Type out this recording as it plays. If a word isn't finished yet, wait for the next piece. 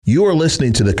You are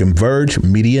listening to the Converge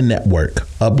Media Network,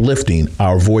 uplifting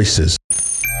our voices.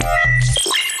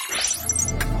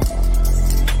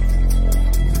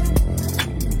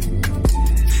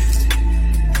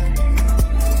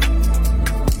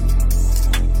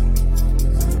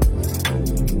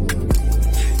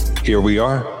 Here we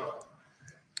are.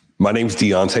 My name's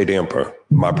Deontay Damper.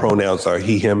 My pronouns are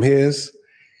he, him, his,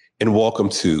 and welcome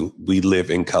to We Live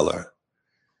in Color.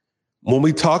 When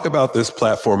we talk about this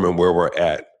platform and where we're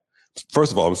at,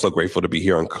 first of all, I'm so grateful to be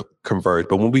here on Converge,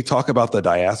 but when we talk about the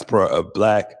diaspora of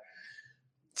Black,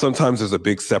 sometimes there's a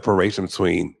big separation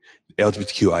between the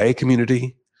LGBTQIA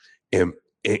community and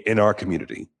in our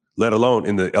community, let alone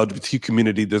in the LGBTQ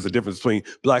community, there's a difference between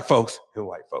Black folks and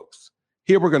white folks.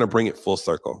 Here, we're going to bring it full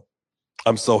circle.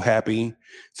 I'm so happy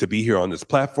to be here on this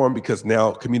platform because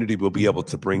now community will be able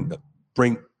to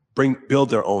build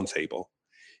their own table.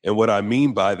 And what I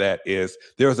mean by that is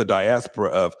there's a diaspora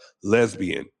of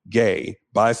lesbian, gay,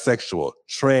 bisexual,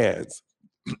 trans,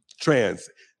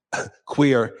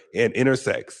 queer, and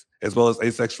intersex, as well as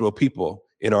asexual people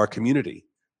in our community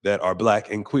that are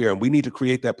Black and queer. And we need to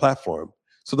create that platform.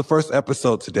 So the first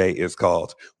episode today is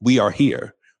called We Are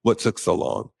Here, What Took So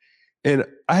Long? And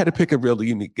I had to pick a really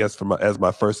unique guest as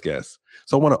my first guest.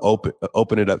 So I want to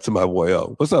open it up to my boy,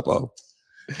 O. What's up, O?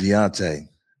 Deontay,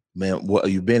 man, well,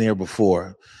 you've been here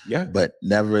before, yeah, but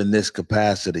never in this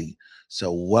capacity.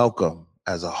 So welcome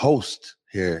as a host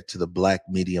here to the Black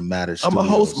Media Matters I'm Studios.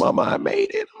 a host, mama. I made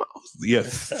it. I'm a host.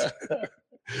 Yes.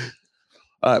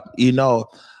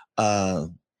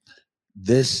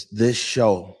 This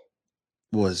show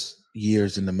was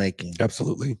years in the making.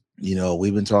 Absolutely. You know,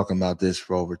 we've been talking about this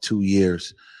for over 2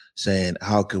 years, saying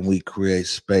how can we create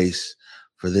space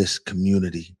for this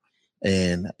community?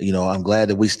 And, you know, I'm glad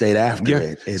that we stayed after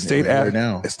it. And stayed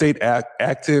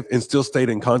active and still stayed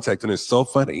in contact. And it's so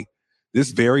funny. This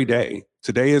very day,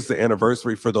 today is the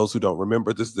anniversary for those who don't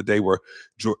remember. This is the day where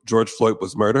George Floyd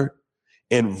was murdered.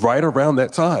 And right around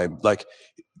that time, like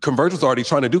Converge was already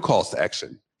trying to do calls to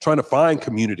action, trying to find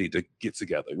community to get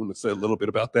together. You want to say a little bit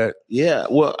about that? Yeah.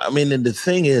 Well, I mean, and the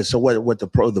thing is, so what the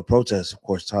protests, of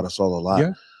course, taught us all a lot.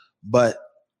 Yeah. But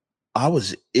I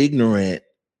was ignorant,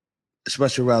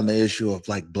 especially around the issue of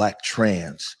like Black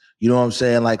trans. You know what I'm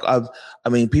saying? Like, I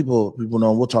mean, people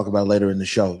know, we'll talk about it later in the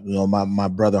show. You know, my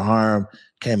brother Harm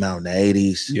came out in the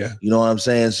 80s. Yeah. You know what I'm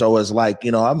saying? So it's like, you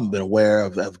know, I've been aware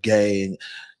of gay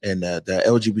and the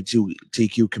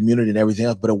LGBTQ community and everything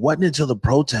else, but it wasn't until the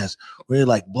protests where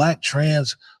like Black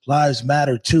trans lives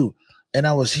matter too. And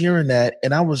I was hearing that,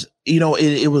 and I was, you know,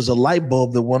 it was a light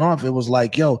bulb that went off. It was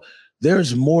like, yo,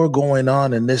 there's more going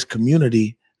on in this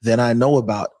community than I know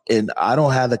about. And I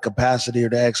don't have the capacity or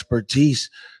the expertise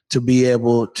to be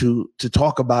able to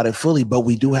talk about it fully, but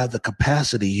we do have the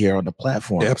capacity here on the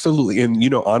platform. Absolutely. And, you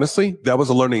know, honestly, that was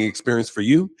a learning experience for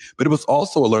you, but it was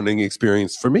also a learning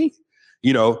experience for me.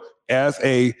 You know, as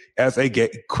a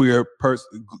queer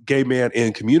person, gay man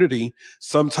in community,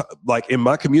 sometimes, like in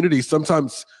my community,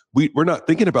 sometimes we're not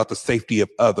thinking about the safety of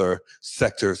other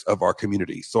sectors of our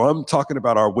community. So I'm talking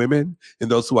about our women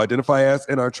and those who identify as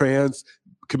and our trans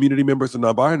community members and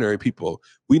non-binary people.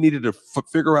 We needed to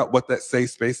figure out what that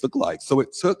safe space looked like. So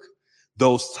it took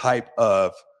those type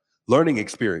of learning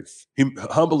experience,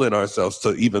 humbling ourselves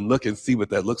to even look and see what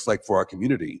that looks like for our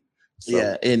community. So.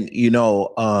 Yeah, and you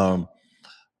know,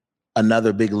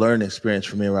 another big learning experience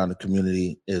for me around the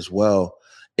community as well.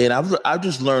 And I've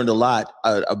just learned a lot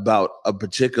about a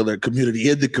particular community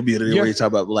in the community. Yeah. Where you talk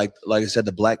about, like I said,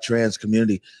 the Black trans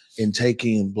community, and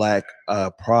taking Black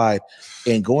pride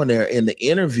and going there in the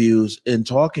interviews and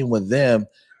talking with them,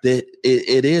 that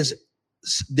it is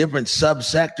different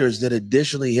subsectors that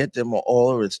additionally hit them all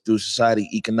over. It's through society,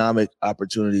 economic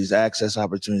opportunities, access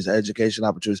opportunities, education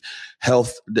opportunities,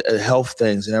 health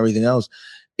things and everything else.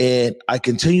 And I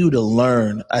continue to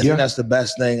learn. I think that's the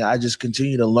best thing. I just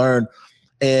continue to learn.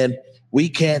 And we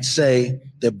can't say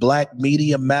that Black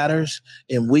media matters,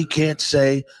 and we can't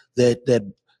say that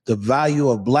the value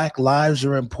of Black lives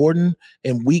are important,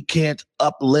 and we can't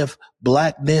uplift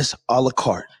Blackness a la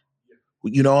carte.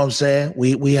 You know what I'm saying?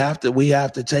 We have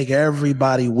to take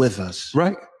everybody with us.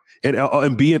 Right.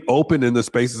 And being open in the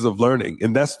spaces of learning.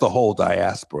 And that's the whole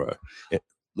diaspora.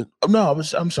 No,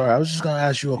 I'm sorry. I was just going to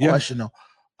ask you a question though.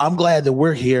 I'm glad that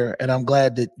we're here, and I'm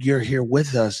glad that you're here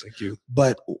with us. Thank you.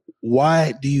 But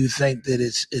why do you think that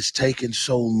it's taken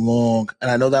so long? And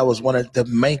I know that was one of the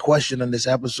main question in this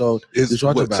episode. Is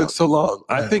what took so long.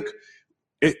 Yeah. I think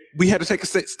we had to take a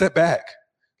step back.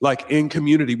 Like in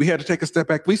community, we had to take a step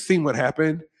back. We've seen what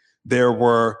happened. There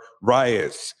were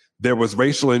riots. There was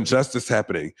racial injustice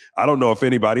happening. I don't know if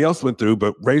anybody else went through,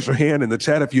 but raise your hand in the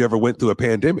chat if you ever went through a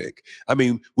pandemic. I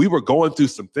mean, we were going through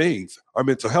some things. Our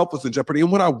mental health was in jeopardy.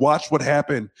 And when I watched what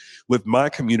happened with my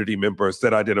community members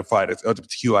that identified as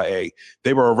LGBTQIA,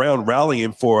 they were around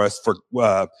rallying for us for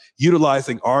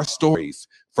utilizing our stories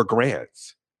for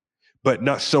grants, but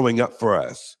not showing up for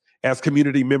us. As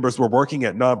community members, we're working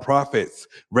at nonprofits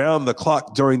round the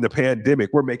clock during the pandemic.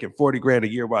 We're making 40 grand a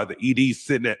year while the ED's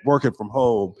sitting at working from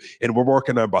home, and we're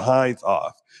working our behinds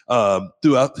off.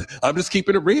 Throughout, I'm just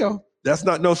keeping it real. That's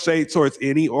not no shade towards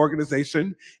any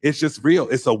organization. It's just real.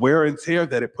 It's a wear and tear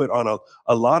that it put on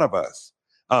a lot of us.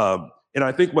 And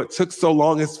I think what took so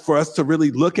long is for us to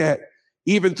really look at,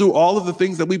 even through all of the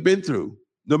things that we've been through,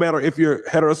 no matter if you're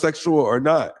heterosexual or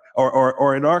not,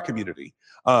 or in our community.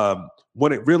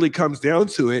 When it really comes down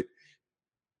to it,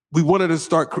 I wanted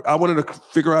to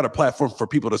figure out a platform for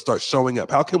people to start showing up.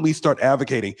 How can we start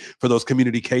advocating for those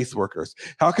community caseworkers?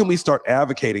 How can we start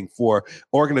advocating for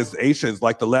organizations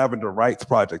like the Lavender Rights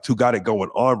Project, who got it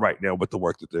going on right now with the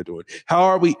work that they're doing? How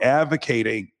are we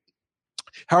advocating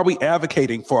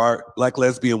for our Black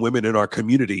lesbian women in our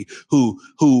community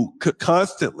who could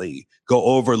constantly go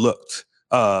overlooked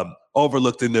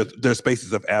in their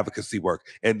spaces of advocacy work?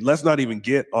 And let's not even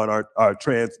get on our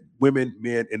trans women,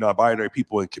 men, and non-binary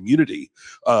people in community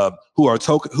who are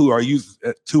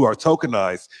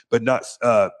tokenized but not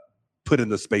put in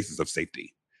the spaces of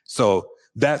safety. So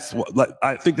that's what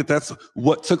I think that's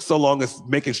what took so long, is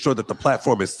making sure that the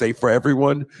platform is safe for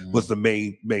everyone was the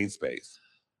main space.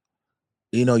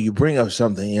 You know, you bring up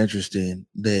something interesting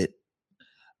that,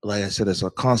 like I said, it's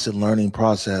a constant learning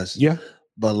process. Yeah.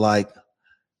 But like,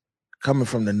 coming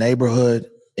from the neighborhood,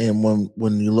 and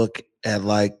when you look at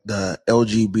like the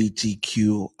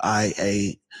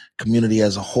LGBTQIA community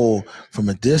as a whole from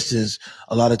a distance,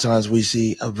 a lot of times we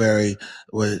see a very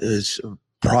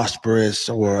prosperous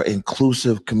or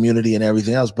inclusive community and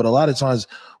everything else. But a lot of times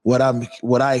what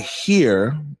I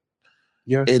hear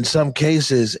in some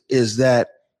cases is that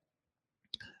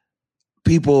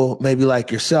people maybe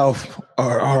like yourself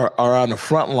are on the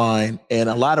front line, and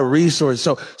a lot of resources.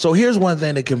 So here's one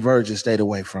thing that Converge has stayed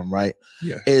away from, right?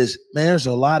 Yeah. Is, man, there's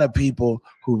a lot of people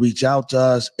who reach out to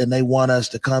us and they want us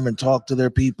to come and talk to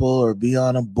their people or be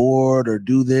on a board or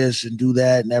do this and do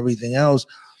that and everything else.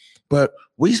 But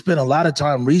we spend a lot of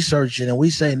time researching, and we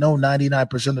say no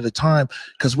 99% of the time,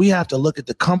 because we have to look at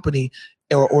the company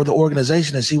or the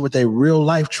organization and see what their real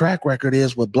life track record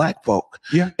is with Black folk.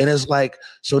 Yeah. And it's like,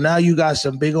 so now you got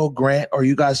some big old grant, or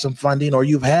you got some funding, or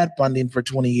you've had funding for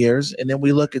 20 years. And then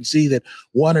we look and see that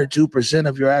 1 or 2%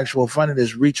 of your actual funding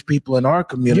has reached people in our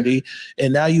community. Yeah.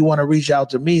 And now you want to reach out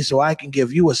to me so I can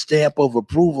give you a stamp of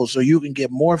approval so you can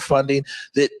get more funding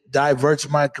that diverts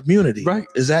my community. Right.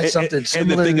 Is that something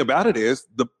similar? And the thing about it is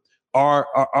our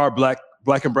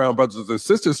Black and brown brothers and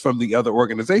sisters from the other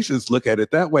organizations look at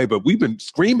it that way, but we've been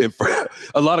screaming for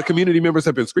a lot of community members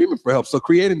have been screaming for help. So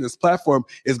creating this platform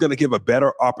is going to give a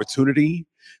better opportunity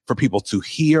for people to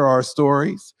hear our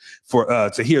stories,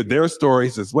 to hear their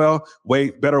stories as well,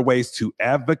 better ways to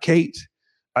advocate.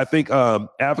 I think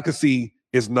advocacy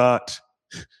is not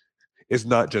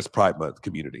just Pride Month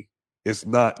community. It's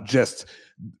not just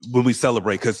when we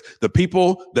celebrate, because the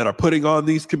people that are putting on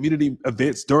these community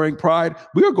events during Pride,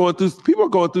 people are going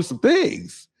through some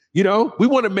things. You know, we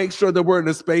want to make sure that we're in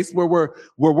a space where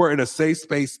we're in a safe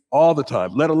space all the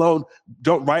time, let alone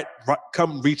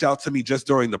come reach out to me just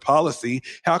during the policy.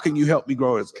 How can you help me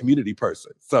grow as a community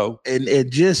person? So,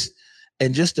 and just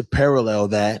to parallel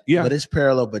that, but it's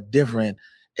parallel but different.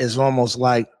 It's almost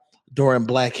like during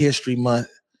Black History Month,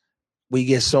 we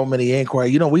get so many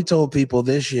inquiries. You know, we told people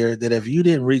this year that if you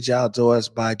didn't reach out to us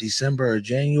by December or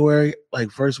January,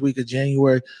 like first week of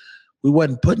January, we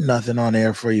wasn't putting nothing on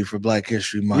air for you for Black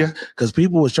History Month. Because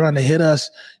people was trying to hit us,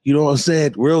 you know what I'm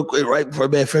saying, real quick, right before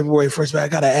February 1st, man, I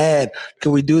got to add,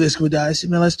 can we do this? Can we do that? I said,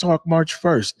 man, let's talk March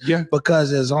 1st. Yeah.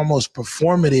 Because it's almost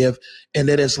performative, and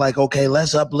then it's like, okay,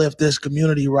 let's uplift this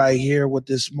community right here with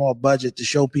this small budget to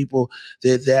show people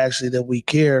that we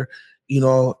care, you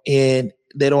know, and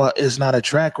it's not a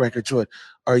track record to it.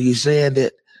 Are you saying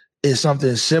that it's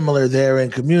something similar there in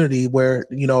community where,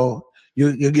 you know,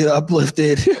 you get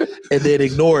uplifted and then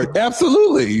ignored?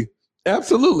 Absolutely. I've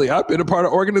been a part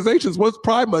of organizations. Once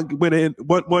Pride Month went in,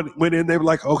 they were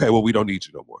like, okay, well, we don't need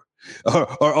you no more.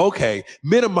 Or okay,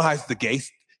 minimize the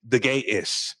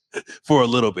gay-ish for a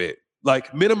little bit.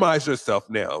 Like, minimize yourself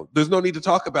now. There's no need to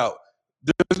talk about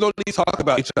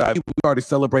HIV. We've already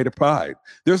celebrated Pride.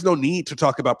 There's no need to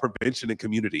talk about prevention and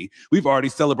community. We've already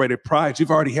celebrated Pride.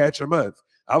 You've already had your month.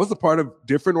 I was a part of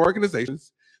different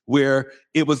organizations where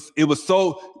it was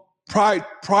so pride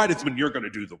is when you're going to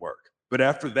do the work. But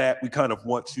after that, we kind of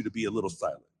want you to be a little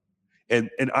silent. And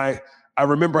I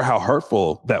remember how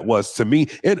hurtful that was to me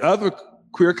and other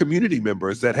queer community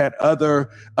members that had other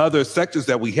sectors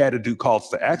that we had to do calls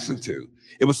to action to.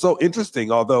 It was so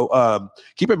interesting, although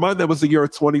keep in mind that was the year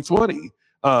of 2020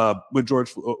 when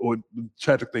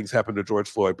tragic things happened to George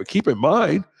Floyd. But keep in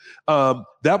mind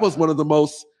that was one of the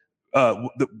most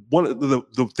one of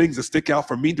the things that stick out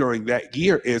for me during that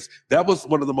year is that was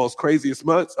one of the most craziest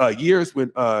years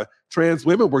when trans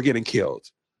women were getting killed.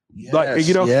 Yes,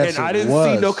 and I didn't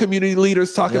see no community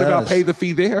leaders talking about pay the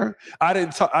fee there. I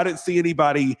didn't see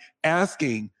anybody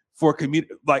asking for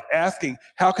asking,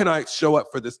 how can I show up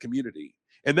for this community?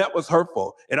 And that was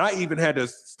hurtful. And I even had to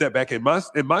step back in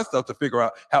myself to figure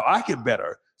out how I can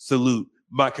better salute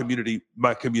my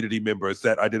community members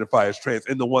that identify as trans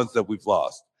and the ones that we've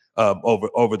lost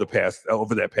over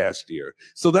that past year.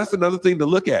 So that's another thing to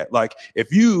look at. Like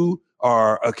if you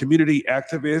are a community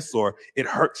activist, or it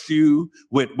hurts you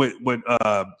when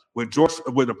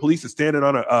the police is standing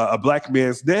on a black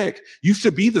man's neck, you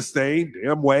should be the same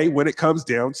damn way when it comes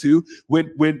down to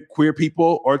when queer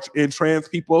people and trans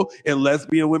people and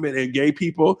lesbian women and gay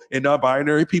people and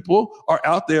non-binary people are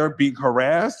out there being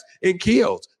harassed and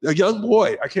killed. A young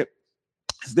boy,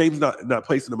 his name's not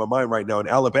placing in my mind right now, in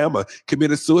Alabama,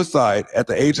 committed suicide at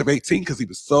the age of 18 because he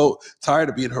was so tired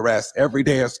of being harassed every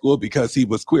day at school because he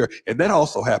was queer. And that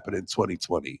also happened in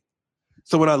 2020.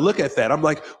 So when I look at that, I'm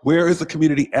like, where is the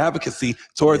community advocacy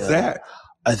towards that?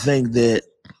 I think that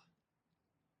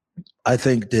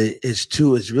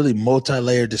it's really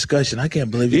multi-layered discussion. I can't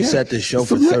believe you set this show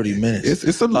for 30 minutes.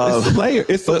 It's some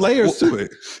layers to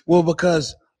it. Well,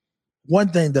 because one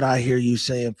thing that I hear you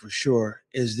saying for sure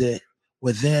is that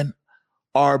within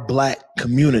our Black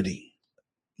community,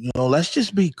 let's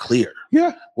just be clear.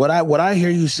 Yeah. What I hear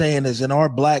you saying is in our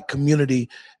Black community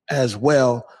as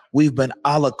well, we've been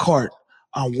a la carte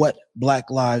on what Black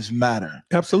Lives Matter.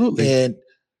 Absolutely. And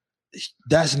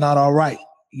that's not all right.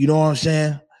 You know what I'm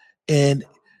saying? And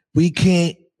we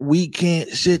can't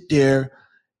sit there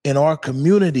in our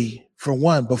community, for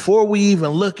one, before we even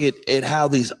look at how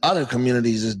these other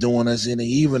communities is doing us in an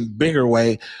even bigger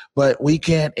way, but we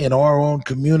can't in our own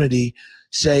community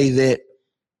say that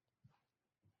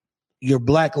your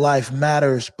Black life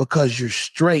matters because you're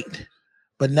straight,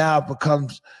 but now it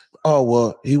becomes, oh,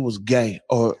 well, he was gay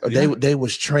or they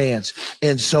was trans.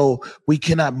 And so we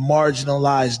cannot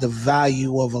marginalize the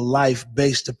value of a life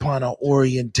based upon our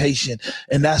orientation.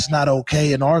 And that's not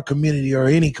okay in our community or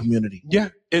any community. Yeah.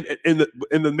 And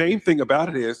the main thing about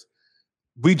it is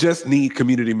we just need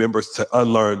community members to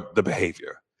unlearn the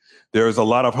behavior. There is a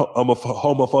lot of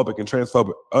homophobic and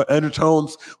transphobic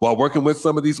undertones while working with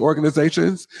some of these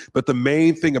organizations. But the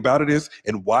main thing about it is,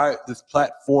 and why this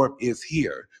platform is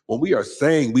here, when we are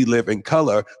saying we live in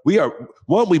color, we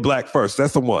Black first.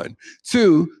 That's the one.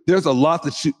 Two, there's a lot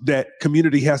that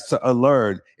community has to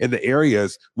unlearn in the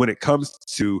areas when it comes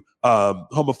to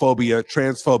homophobia,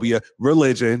 transphobia,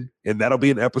 religion, and that'll be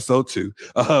in episode 2,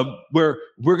 where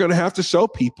we're going to have to show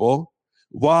people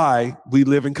why we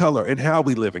live in color and how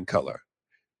we live in color.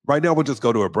 Right now, we'll just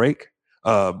go to a break.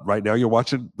 Right now, you're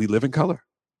watching We Live in Color.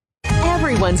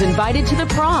 Everyone's invited to the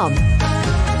prom.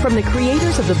 From the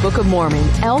creators of the Book of Mormon,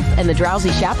 Elf and the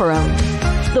Drowsy Chaperone,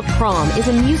 The Prom is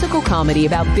a musical comedy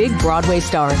about big Broadway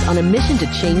stars on a mission to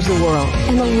change the world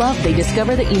and the love they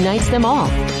discover that unites them all.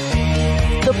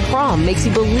 The Prom makes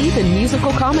you believe in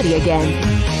musical comedy again.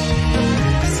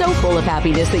 So full of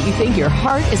happiness that you think your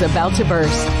heart is about to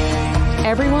burst.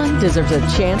 Everyone deserves a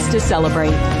chance to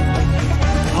celebrate.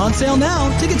 On sale now.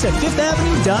 Tickets at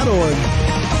fifthavenue.org.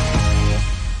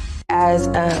 As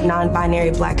a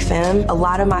non-binary Black femme, a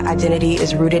lot of my identity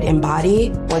is rooted in body.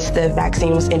 Once the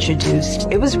vaccine was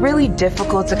introduced, it was really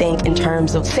difficult to think in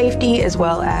terms of safety as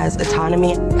well as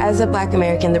autonomy. As a Black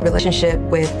American, the relationship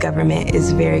with government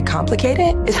is very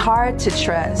complicated. It's hard to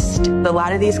trust. A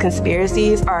lot of these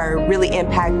conspiracies are really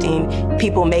impacting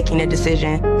people making a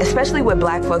decision, especially with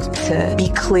Black folks, to be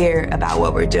clear about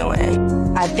what we're doing.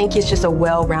 I think it's just a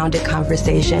well-rounded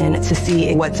conversation to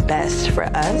see what's best for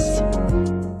us.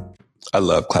 I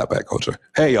love clapback culture.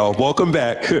 Hey, y'all, welcome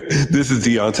back. This is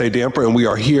Deontay Damper, and we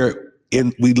are here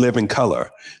in We Live in Color.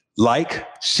 Like,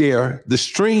 share the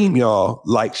stream, y'all.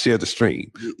 Like, share the stream.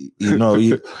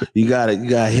 You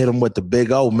gotta hit them with the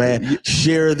big O, man.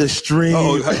 Share the stream.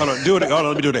 Oh, hold on, do it. Hold on,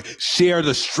 let me do that. Share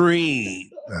the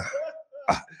stream.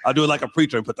 I'll do it like a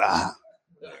preacher and put the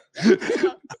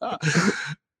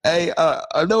Hey,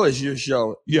 I know it's your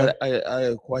show. Yeah. I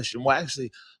have a question. Well,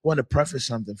 actually, want to preface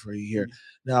something for you here.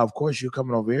 Now, of course, you're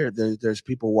coming over here. There's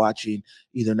people watching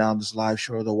either now on this live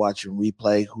show or they're watching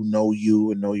replay who know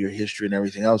you and know your history and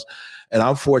everything else. And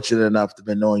I'm fortunate enough to have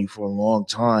been knowing you for a long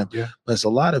time. Yeah. There's a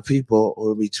lot of people who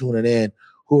will be tuning in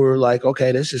who are like,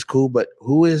 okay, this is cool, but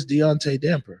who is Deontay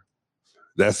Damper?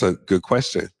 That's a good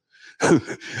question.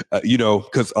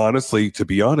 Because honestly, to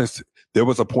be honest, there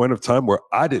was a point of time where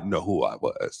I didn't know who I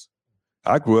was.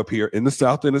 I grew up here in the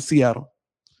South End of Seattle.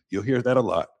 You'll hear that a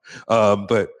lot.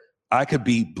 But I could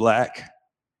be Black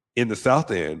in the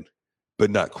South End,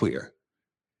 but not queer.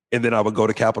 And then I would go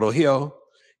to Capitol Hill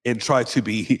and try to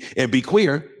be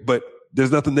queer, but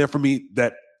there's nothing there for me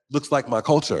that looks like my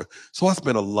culture. So I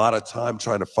spent a lot of time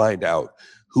trying to find out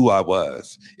who I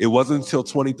was. It wasn't until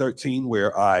 2013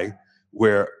 where I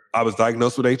was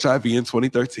diagnosed with HIV in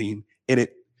 2013, and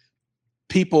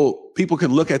people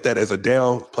can look at that as a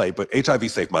downplay, but HIV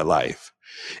saved my life.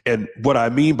 And what I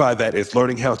mean by that is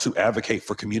learning how to advocate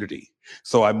for community.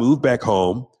 So I moved back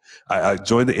home. I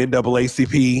joined the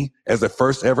NAACP as the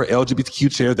first ever LGBTQ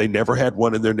chair. They never had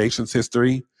one in their nation's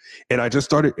history. And I just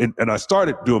started, and I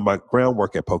started doing my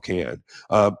groundwork at Pocan.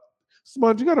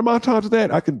 Simon, you got a montage of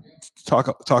that? I can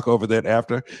talk over that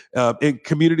after. And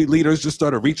community leaders just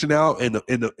started reaching out, and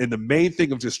the main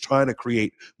thing of just trying to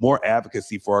create more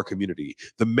advocacy for our community.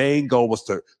 The main goal was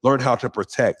to learn how to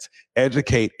protect,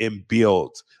 educate, and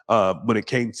build when it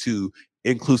came to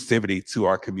inclusivity to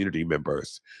our community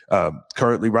members.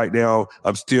 Currently, right now,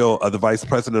 I'm still the vice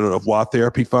president of WA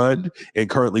Therapy Fund, and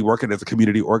currently working as a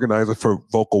community organizer for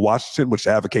Vocal Washington, which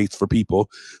advocates for people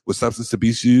with substance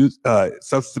abuse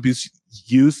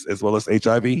use as well as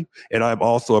HIV. And I'm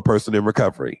also a person in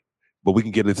recovery, but we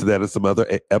can get into that in some other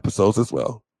episodes as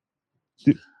well.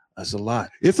 That's a lot.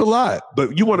 It's a lot,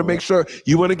 but you want to make sure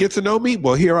you want to get to know me.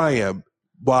 Well, here I am.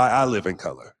 Why I live in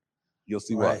color. You'll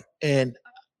see why. And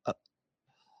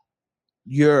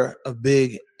you're a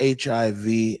big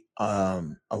HIV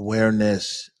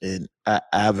awareness and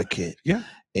advocate. Yeah.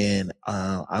 And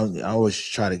I always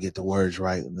try to get the words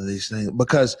right in these things,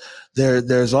 because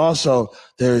there's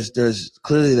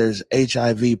clearly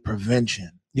HIV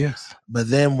prevention. Yes. But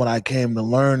then what I came to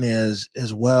learn is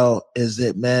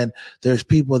that, man, there's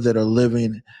people that are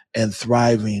living and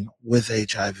thriving with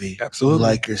HIV. Absolutely.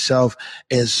 Like yourself.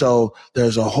 And so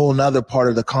there's a whole nother part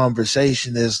of the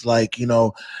conversation is like,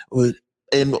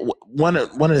 and one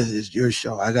of your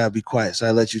show, I gotta be quiet, so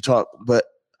I let you talk. But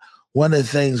one of the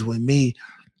things with me,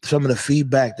 some of the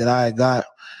feedback that I got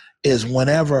is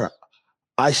whenever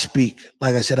I speak,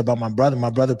 like I said about my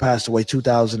brother passed away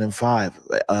 2005,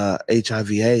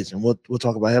 HIV/AIDS, and we'll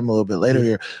talk about him a little bit later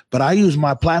here. But I use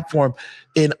my platform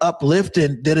in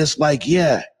uplifting that it's like,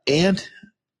 it's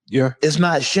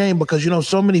not shame, because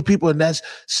so many people, and that's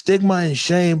stigma and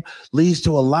shame leads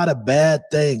to a lot of bad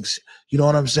things. You know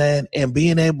what I'm saying? And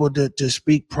being able to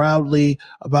speak proudly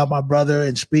about my brother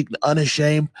and speak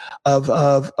unashamed of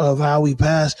how he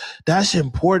passed, that's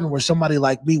important. Where somebody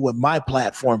like me with my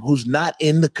platform, who's not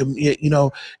in the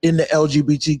in the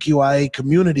LGBTQIA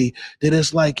community, that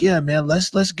it's like, yeah, man,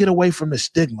 let's get away from the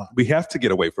stigma. We have to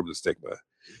get away from the stigma.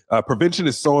 Prevention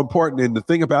is so important, and the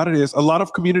thing about it is, a lot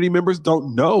of community members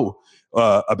don't know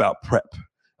about PrEP.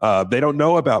 They don't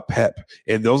know about PEP,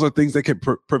 and those are things that can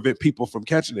prevent people from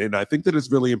catching it. And I think that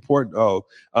it's really important.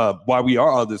 Why we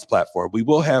are on this platform, we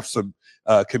will have some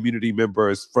community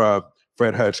members from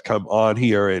Fred Hutch come on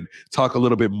here and talk a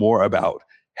little bit more about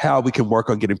how we can work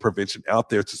on getting prevention out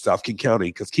there to South King County.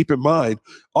 Because keep in mind,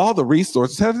 all the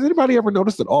resources, has anybody ever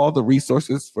noticed that all the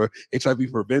resources for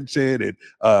HIV prevention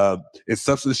and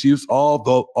substance use,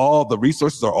 all the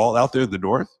resources are all out there in the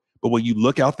North? But when you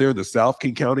look out there in the South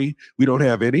King County, we don't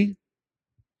have any.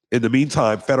 In the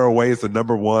meantime, Federal Way is the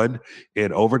 #1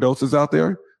 in overdoses out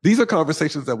there. These are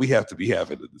conversations that we have to be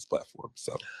having in this platform.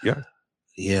 So, yeah.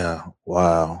 Yeah.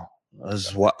 Wow.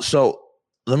 So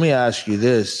let me ask you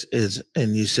this: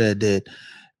 and you said that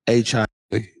HIV,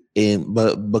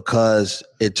 but because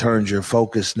it turns your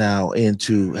focus now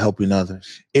into helping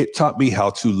others, it taught me how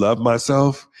to love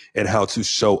myself and how to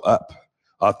show up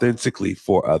authentically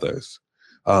for others.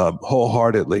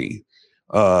 Wholeheartedly.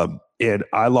 And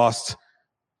I lost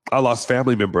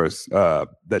family members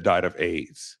that died of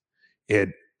AIDS.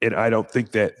 And I don't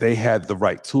think that they had the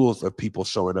right tools of people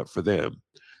showing up for them.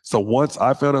 So once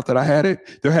I found out that I had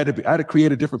it, I had to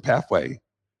create a different pathway,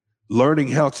 learning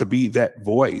how to be that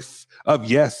voice of,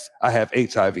 yes, I have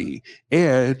HIV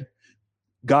and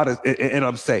God is, and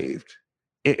I'm saved,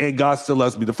 and God still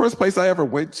loves me. The first place I ever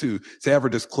went to ever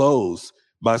disclose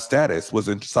my status was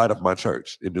inside of my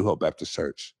church, in New Hope Baptist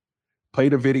Church.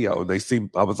 played a video and they seen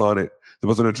I was on it. There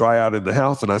wasn't a dry out in the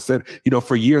house. And I said,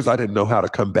 for years I didn't know how to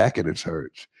come back into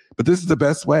church, but this is the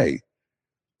best way.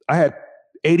 I had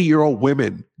 80-year-old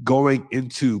women going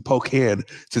into Spokane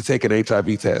to take an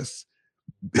HIV test.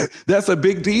 That's a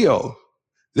big deal.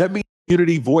 That means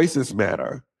community voices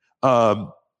matter. And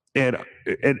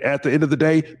at the end of the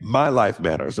day, my life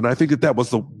matters. And I think that was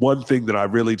the one thing that I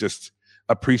really just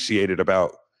appreciated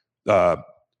about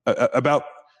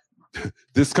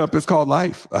this compass called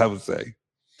life, I would say.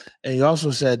 And you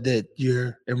also said that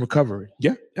you're in recovery.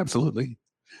 Yeah, absolutely.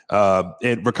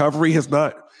 And recovery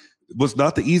was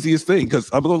not the easiest thing, because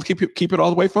I'm going to keep it all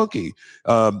the way funky.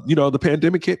 The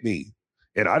pandemic hit me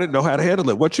and I didn't know how to handle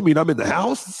it. What you mean? I'm in the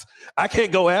house? I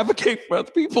can't go advocate for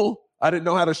other people. I didn't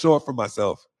know how to show up for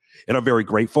myself. And I'm very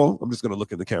grateful. I'm just going to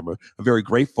look in the camera. I'm very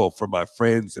grateful for my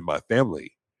friends and my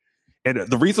family. And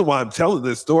the reason why I'm telling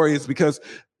this story is because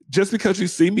just because you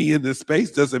see me in this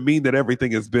space doesn't mean that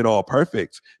everything has been all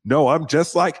perfect. No, I'm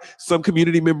just like some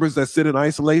community members that sit in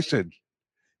isolation.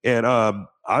 And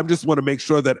I just want to make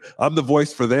sure that I'm the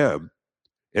voice for them.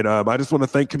 And I just want to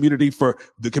thank community for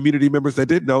the community members that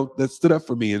did know, that stood up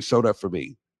for me and showed up for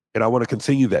me. And I want to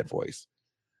continue that voice.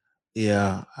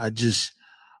 Yeah, I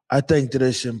think that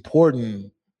it's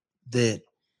important that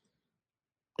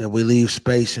we leave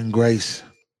space and grace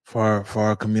for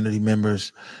our community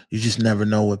members. You just never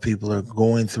know what people are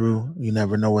going through. You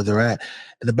never know where they're at.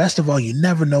 And the best of all, you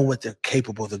never know what they're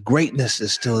capable of. The greatness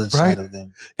is still inside of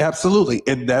them. Absolutely.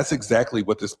 And that's exactly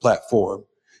what this platform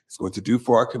is going to do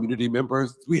for our community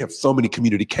members. We have so many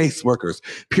community caseworkers,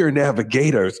 peer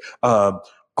navigators,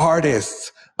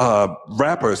 artists,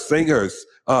 rappers, singers,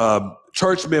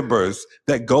 church members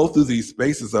that go through these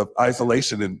spaces of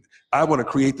isolation. And I want to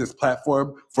create this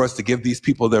platform for us to give these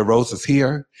people their roses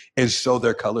here and show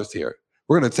their colors here.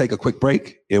 We're going to take a quick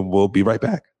break and we'll be right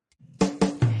back.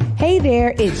 Hey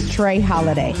there, it's Trey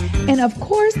Holiday. And of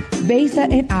course, Besa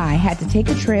and I had to take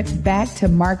a trip back to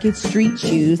Market Street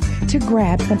Shoes to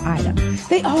grab some items.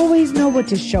 They always know what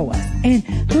to show us.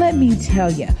 And let me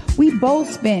tell you, we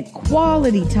both spent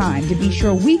quality time to be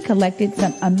sure we collected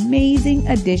some amazing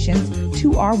additions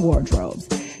to our wardrobes.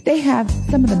 They have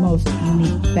some of the most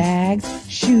unique bags,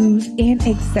 shoes, and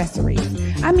accessories.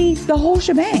 I mean, the whole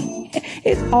shebang.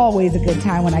 It's always a good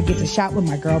time when I get to shop with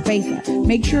my girl Besa.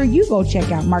 Make sure you go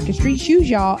check out Market Street Shoes,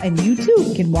 y'all, and you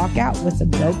too can walk out with some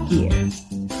dope gear.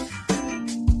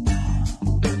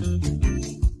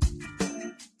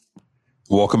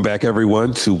 Welcome back,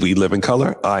 everyone, to We Live in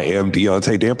Color. I am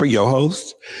Deontay Damper, your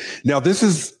host. Now, this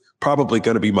is probably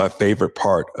going to be my favorite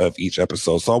part of each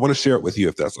episode, so I want to share it with you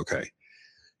if that's okay.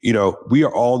 We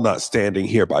are all not standing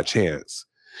here by chance.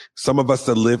 Some of us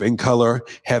that live in color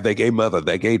have a gay mother,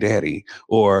 that gay daddy,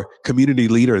 or community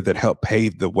leader that helped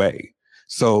pave the way.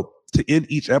 So to end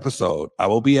each episode, I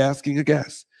will be asking a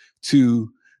guest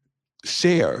to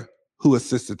share who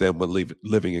assisted them with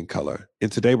living in color.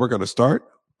 And today we're going to start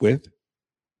with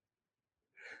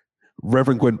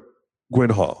Reverend Gwen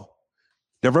Hall.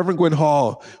 Now, Reverend Gwen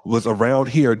Hall was around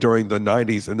here during the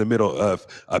 90s in the middle of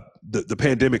the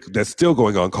pandemic that's still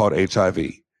going on called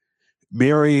HIV.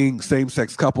 Marrying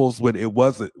same-sex couples when it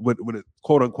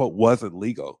quote unquote wasn't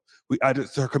legal.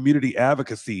 Her community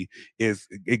advocacy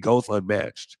it goes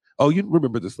unmatched. Oh, you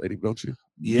remember this lady, don't you?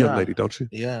 Yeah. Young lady, don't you?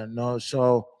 Yeah, no.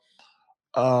 So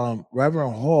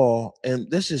Reverend Hall,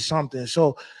 and this is something.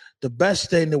 So the best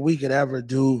thing that we could ever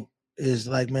do is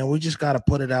we just got to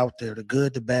put it out there, the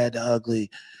good, the bad, the ugly.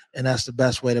 And that's the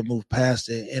best way to move past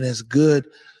it. And it's good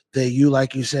that you,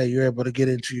 like you said, you're able to get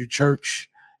into your church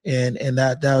and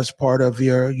that was part of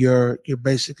your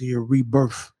basically your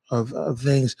rebirth of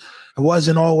things. It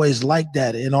wasn't always like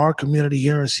that in our community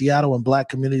here in Seattle and Black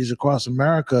communities across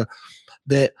America,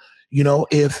 that,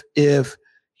 if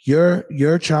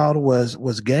your child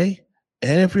was gay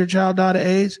and if your child died of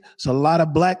AIDS, it's a lot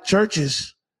of Black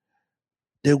churches,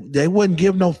 they wouldn't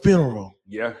give no funeral.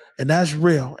 Yeah. And that's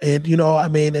real. And,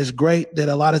 it's great that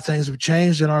a lot of things have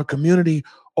changed in our community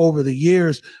over the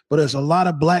years, but there's a lot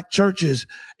of Black churches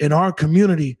in our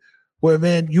community where,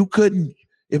 man, you couldn't,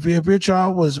 if your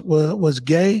child was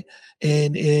gay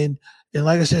and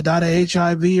like I said, died of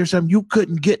HIV or something, you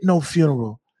couldn't get no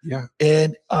funeral. Yeah.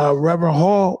 And Reverend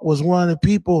Hall was one of the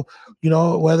people,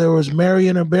 whether it was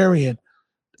marrying or burying,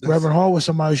 Reverend Hall was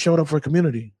somebody who showed up for a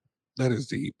community. That is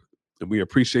deep. And we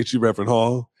appreciate you, Reverend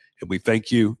Hall, and we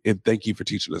thank you for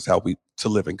teaching us how to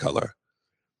live in color.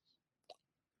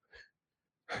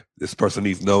 This person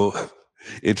needs no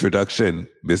introduction,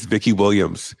 Miss Vicki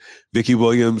Williams. Vicki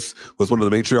Williams was one of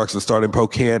the matriarchs that started in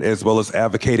Spokane, as well as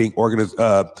advocating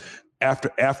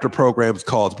after programs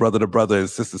called Brother to Brother and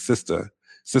Sister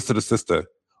to Sister.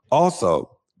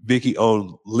 Also, Vicky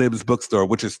owned Lim's Bookstore,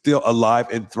 which is still alive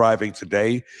and thriving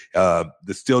today.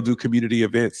 They still do community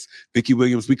events. Vicky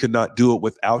Williams, we could not do it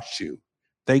without you.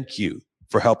 Thank you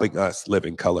for helping us live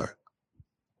in color.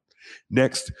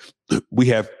 Next, we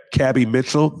have Cabby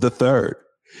Mitchell III.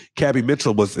 Cabby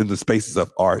Mitchell was in the spaces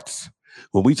of arts.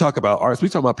 When we talk about arts, we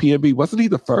talk about PNB. Wasn't he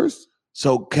the first?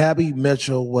 So Cabby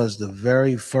Mitchell was the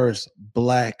very first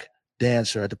Black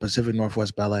dancer at the Pacific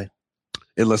Northwest Ballet.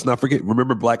 And let's not forget,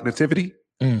 remember Black Nativity?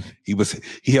 He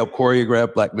helped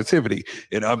choreograph Black Nativity.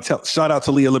 And shout out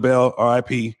to Leah LaBelle,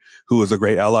 RIP, who was a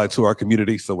great ally to our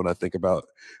community. So when I think about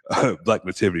Black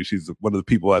Nativity, she's one of the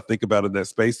people I think about in that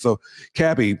space. So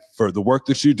Cabby, for the work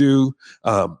that you do,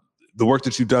 the work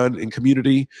that you've done in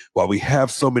community, while we have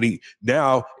so many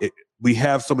we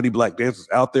have so many Black dancers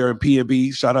out there in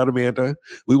PNB. Shout out Amanda.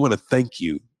 We want to thank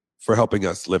you for helping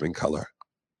us live in color.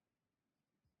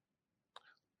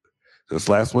 This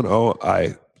last one,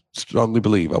 I strongly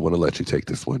believe I want to let you take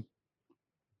this one.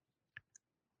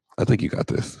 I think you got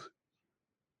this.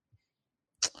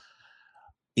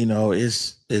 You know,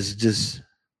 it's just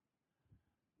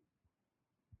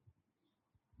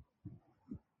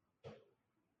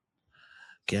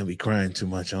can't be crying too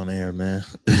much on air, man.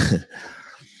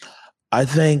 I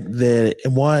think that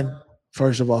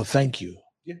first of all, thank you.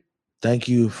 Yeah. Thank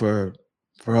you for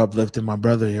uplifting my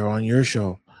brother here on your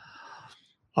show.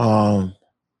 You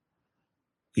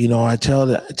know, I tell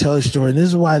the story, and this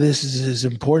is why this is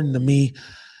important to me.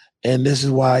 And this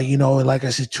is why, you know, like I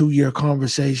said, 2-year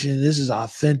conversation. This is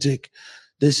authentic.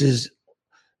 This is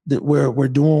where we're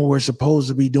doing what we're supposed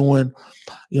to be doing.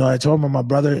 You know, I told my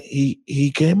brother,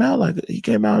 he came out in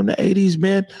the 80s,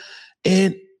 man.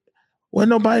 And when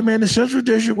nobody, man, the Central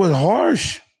District was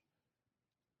harsh.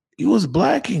 He was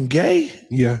Black and gay.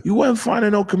 Yeah. You wasn't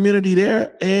finding no community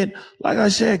there. And like I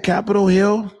said, Capitol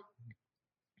Hill,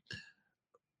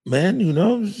 man, you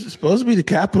know, it's supposed to be the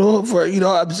capital for, you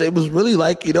know, I'd say it was really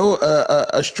like, you know,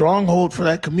 a stronghold for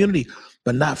that community,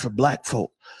 but not for Black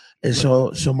folk. And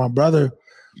so my brother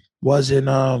wasn't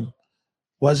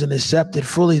accepted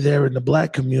fully there in the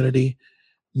Black community,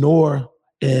 nor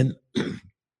in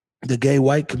the gay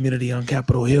white community on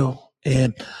Capitol Hill.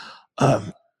 And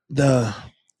the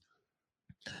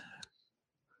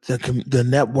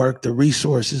network, the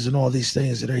resources, and all these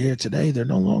things that are here today, they're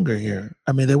no longer here.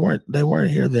 I mean, they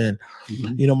weren't here then.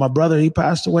 Mm-hmm. You know, my brother, he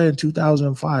passed away in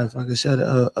 2005, like I said,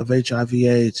 of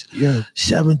HIV/AIDS. Yeah,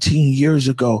 17 years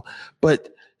ago. But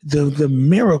the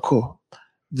miracle,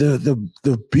 the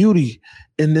beauty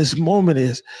in this moment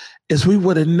is we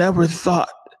would have never thought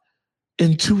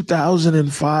in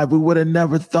 2005, we would have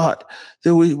never thought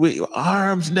that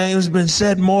Harem's name's been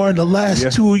said more in the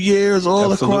last 2 years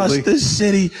all across this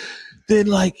city than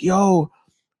like, yo.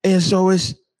 And so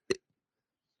it's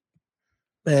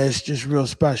just real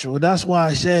special. And that's why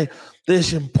I say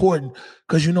this important,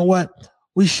 because you know what?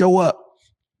 We show up.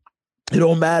 It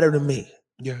don't matter to me.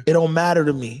 Yeah. It don't matter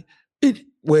to me.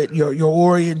 With your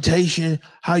orientation,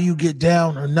 how you get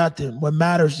down or nothing. What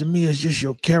matters to me is just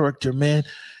your character, man.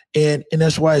 And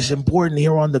that's why it's important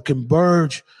here on the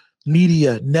Converge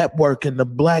Media Network and the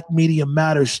Black Media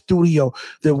Matters Studio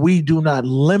that we do not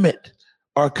limit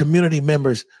our community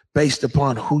members based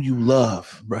upon who you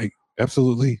love. Right.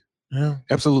 Absolutely. Yeah.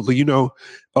 Absolutely. You know,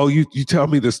 you tell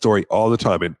me this story all the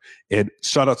time. And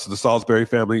shout out to the Salisbury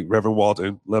family, Reverend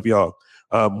Walton. Love y'all.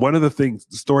 One of the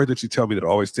story that you tell me that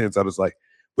always stands out is like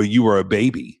when you were a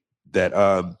baby that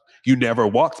you never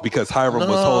walked because Hiram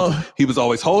was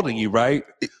always holding you, right?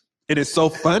 And it's so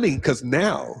funny because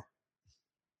now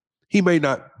he may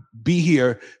not be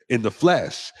here in the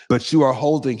flesh, but you are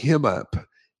holding him up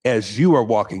as you are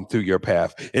walking through your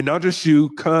path. And not just you,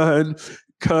 Khan,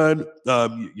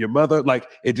 your mother, like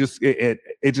it just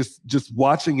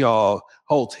watching y'all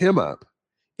hold him up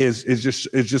is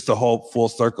just a whole full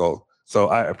circle. So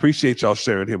I appreciate y'all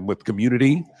sharing him with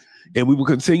community, and we will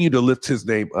continue to lift his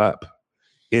name up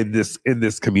in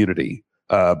this community.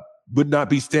 Would not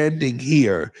be standing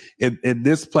here in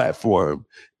this platform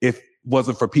if it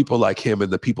wasn't for people like him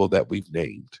and the people that we've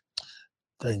named.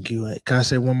 Thank you. Can I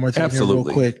say one more thing here Absolutely.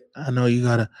 real quick? I know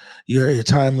you're a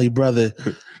timely brother,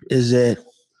 is that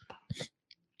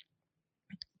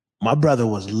my brother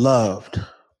was loved.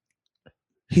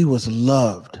 He was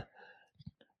loved.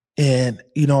 And,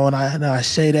 you know, and I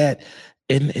say that,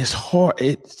 and it's hard.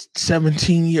 It's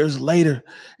 17 years later,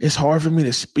 it's hard for me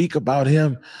to speak about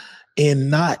him and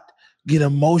not get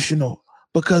emotional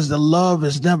because the love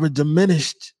is never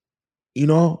diminished, you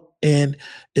know, and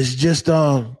it's just,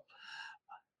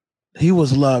 he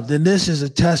was loved. And this is a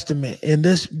testament. And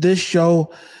this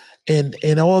show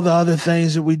and all the other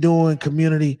things that we do in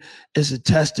community is a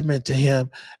testament to him.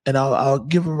 And I'll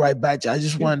give it right back to you. I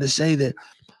just wanted to say that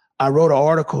I wrote an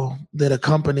article that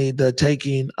accompanied the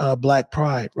taking Black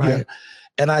Pride, right? Yeah.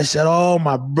 And I said, oh,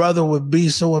 my brother would be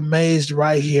so amazed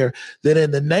right here that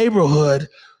in the neighborhood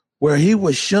where he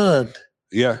was shunned,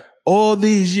 all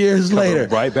these years later,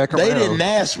 right back around. They didn't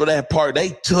ask for that part. They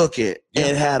took it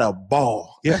and had a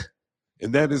ball. Yeah.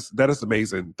 And that is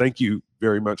amazing. Thank you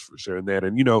very much for sharing that.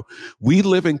 And, we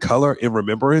live in color in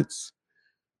remembrance,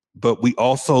 but we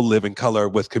also live in color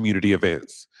with community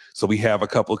events. So we have a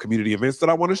couple of community events that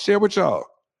I want to share with y'all.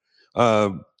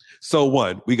 So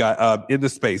one, we got in the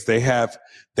space, they have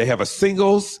a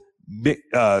singles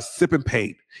sip and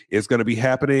paint. It's going to be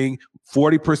happening.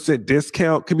 40%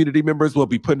 discount. Community members will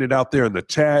be putting it out there in the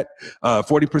chat.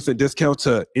 40% discount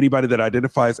to anybody that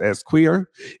identifies as queer.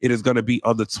 It is going to be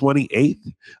on the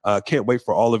 28th. Can't wait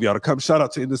for all of y'all to come. Shout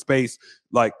out to In the Space.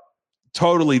 Like,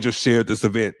 totally just shared this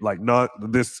event, like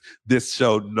this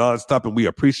show nonstop, and we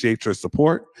appreciate your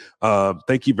support.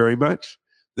 Thank you very much.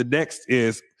 The next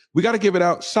is, we got to give it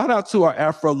out. Shout out to our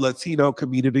Afro-Latino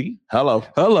community. Hello,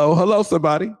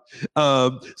 somebody.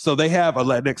 So they have a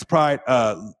Latinx Pride,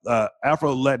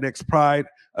 Afro-Latinx Pride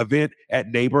event at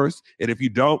Neighbors. And if you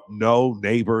don't know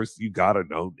Neighbors, you got to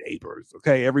know Neighbors.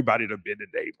 Okay, everybody done been to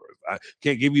Neighbors. I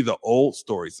can't give you the old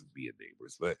stories of being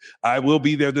Neighbors, but I will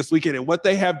be there this weekend. And what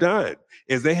they have done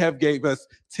is they have gave us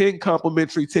 10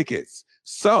 complimentary tickets.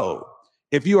 So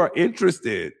if you are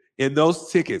interested in those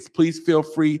tickets, please feel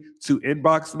free to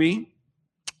inbox me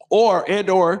or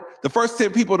the first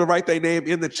 10 people to write their name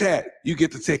in the chat, you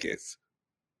get the tickets.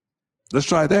 Let's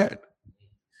try that.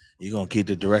 You're going to keep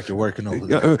the director working over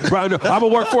there. Right, no, I'm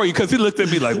going to work for you because he looked at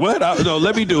me like, what? No,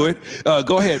 let me do it.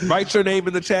 Go ahead. Write your name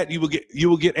in the chat. You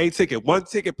will get a ticket. 1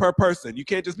 ticket per person. You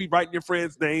can't just be writing your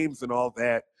friends' names and all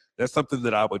that. That's something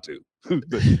that I would do.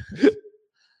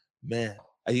 Man.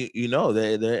 They're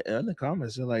in the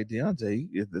comments. They're like, Deontay,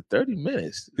 the 30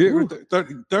 minutes. Yeah,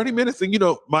 30 minutes. And,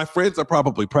 my friends are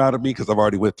probably proud of me because I've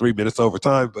already went 3 minutes over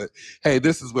time. But, hey,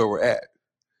 this is where we're at.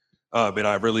 And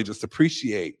I really just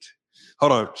appreciate.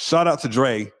 Hold on. Shout out to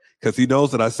Dre because he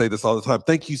knows that I say this all the time.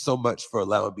 Thank you so much for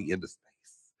allowing me in the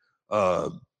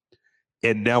space.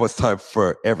 And now it's time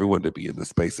for everyone to be in the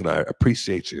space. And I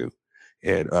appreciate you.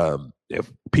 And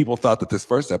if people thought that this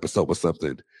first episode was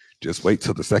something, just wait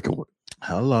till the second one.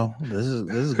 Hello. This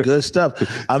is good stuff.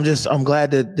 I'm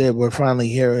glad that we're finally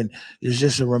here. And it's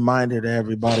just a reminder to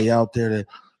everybody out there that,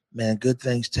 man, good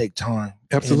things take time.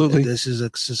 Absolutely. And this is a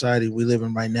society we live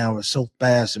in right now. It's so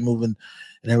fast and moving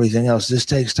and everything else. This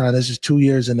takes time. This is 2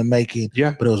 years in the making.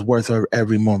 Yeah. But it was worth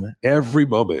every moment. Every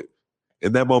moment.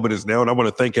 And that moment is now. And I want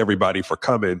to thank everybody for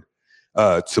coming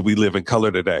to We Live in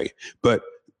Color today. But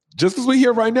just as we're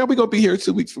here right now, we're going to be here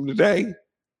 2 weeks from today.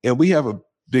 And we have a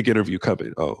big interview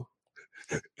coming.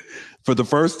 For the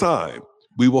first time,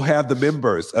 we will have the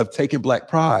members of Taking Black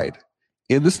Pride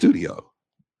in the studio.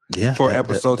 Yeah, for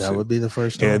episode 2. That would be the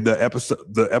first time. And the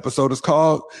episode is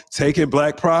called Taking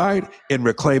Black Pride and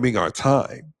Reclaiming Our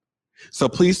Time. So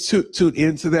please tune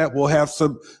into that. We'll have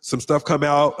some stuff come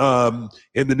out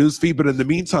in the news feed. But in the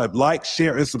meantime, like,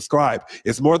 share, and subscribe.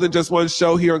 It's more than just one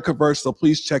show here in Converge, so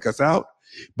please check us out.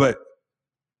 But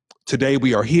today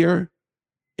we are here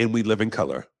and we live in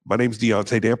color. My name is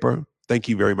Deontay Damper. Thank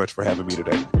you very much for having me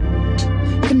today.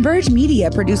 Converge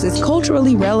Media produces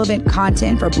culturally relevant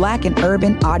content for Black and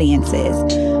urban audiences.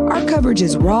 Our coverage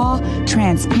is raw,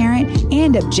 transparent,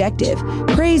 and objective,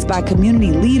 praised by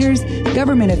community leaders,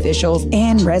 government officials,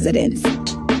 and residents.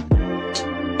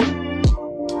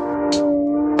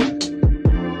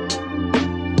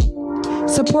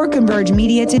 Support Converge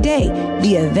Media today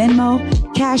via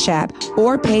Venmo, Cash App,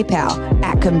 or PayPal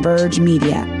at Converge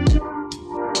Media.